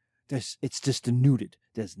territory, it's just denuded.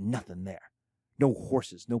 There's nothing there. No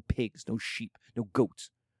horses, no pigs, no sheep, no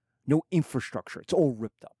goats, no infrastructure. It's all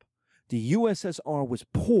ripped up. The USSR was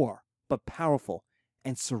poor but powerful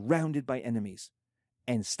and surrounded by enemies.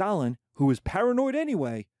 And Stalin, who was paranoid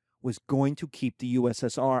anyway, was going to keep the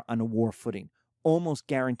USSR on a war footing, almost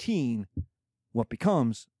guaranteeing what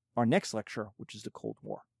becomes our next lecture, which is the Cold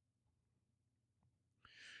War.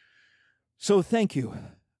 So thank you,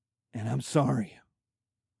 and I'm sorry.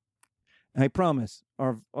 I promise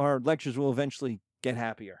our lectures will eventually get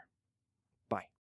happier.